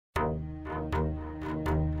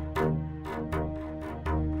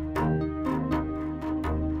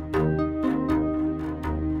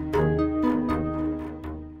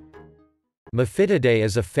Mephitidae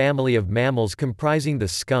is a family of mammals comprising the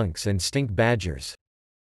skunks and stink badgers.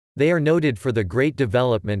 They are noted for the great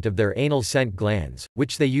development of their anal scent glands,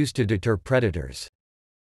 which they use to deter predators.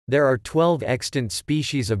 There are 12 extant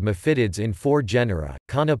species of mephitids in 4 genera: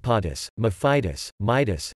 Conepatus, Mephitis,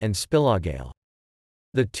 Mephitis, and Spilogale.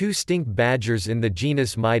 The 2 stink badgers in the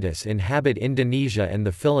genus Mydaus inhabit Indonesia and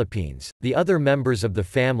the Philippines. The other members of the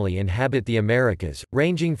family inhabit the Americas,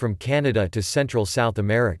 ranging from Canada to Central South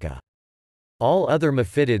America. All other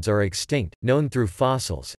mephitids are extinct, known through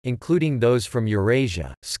fossils, including those from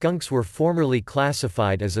Eurasia. Skunks were formerly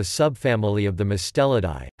classified as a subfamily of the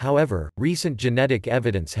Mustelidae, however, recent genetic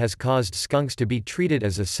evidence has caused skunks to be treated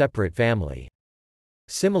as a separate family.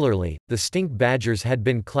 Similarly, the stink badgers had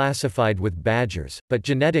been classified with badgers, but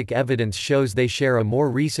genetic evidence shows they share a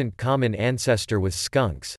more recent common ancestor with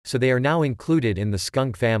skunks, so they are now included in the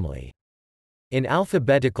skunk family. In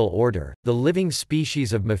alphabetical order, the living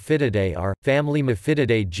species of Mephitidae are: family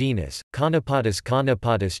Mephitidae genus, Conepatus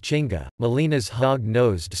Conepatus chinga, Molina's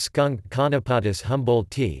hog-nosed skunk Conepatus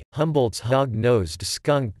Humboldtii, Humboldt's hog-nosed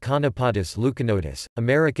skunk Conepatus leuconotus,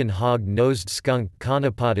 American hog-nosed skunk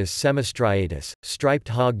Conepatus semistriatus, striped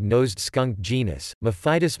hog-nosed skunk genus,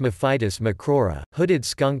 Mephitis Mephitis macroura, hooded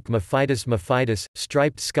skunk Mephitis Mephitis,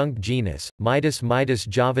 striped skunk genus, Mydaus Mydaus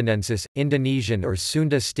javanensis, Indonesian or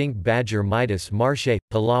Sunda stink badger Mydaus Marche,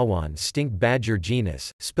 Palawan stink badger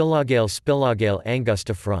genus, Spilogale Spilogale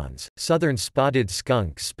angustifrons, southern spotted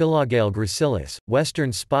skunk Spilogale gracilis,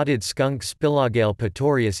 western spotted skunk Spilogale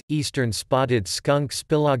patorius, eastern spotted skunk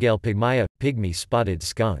Spilogale pygmaea, pygmy spotted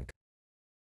skunk.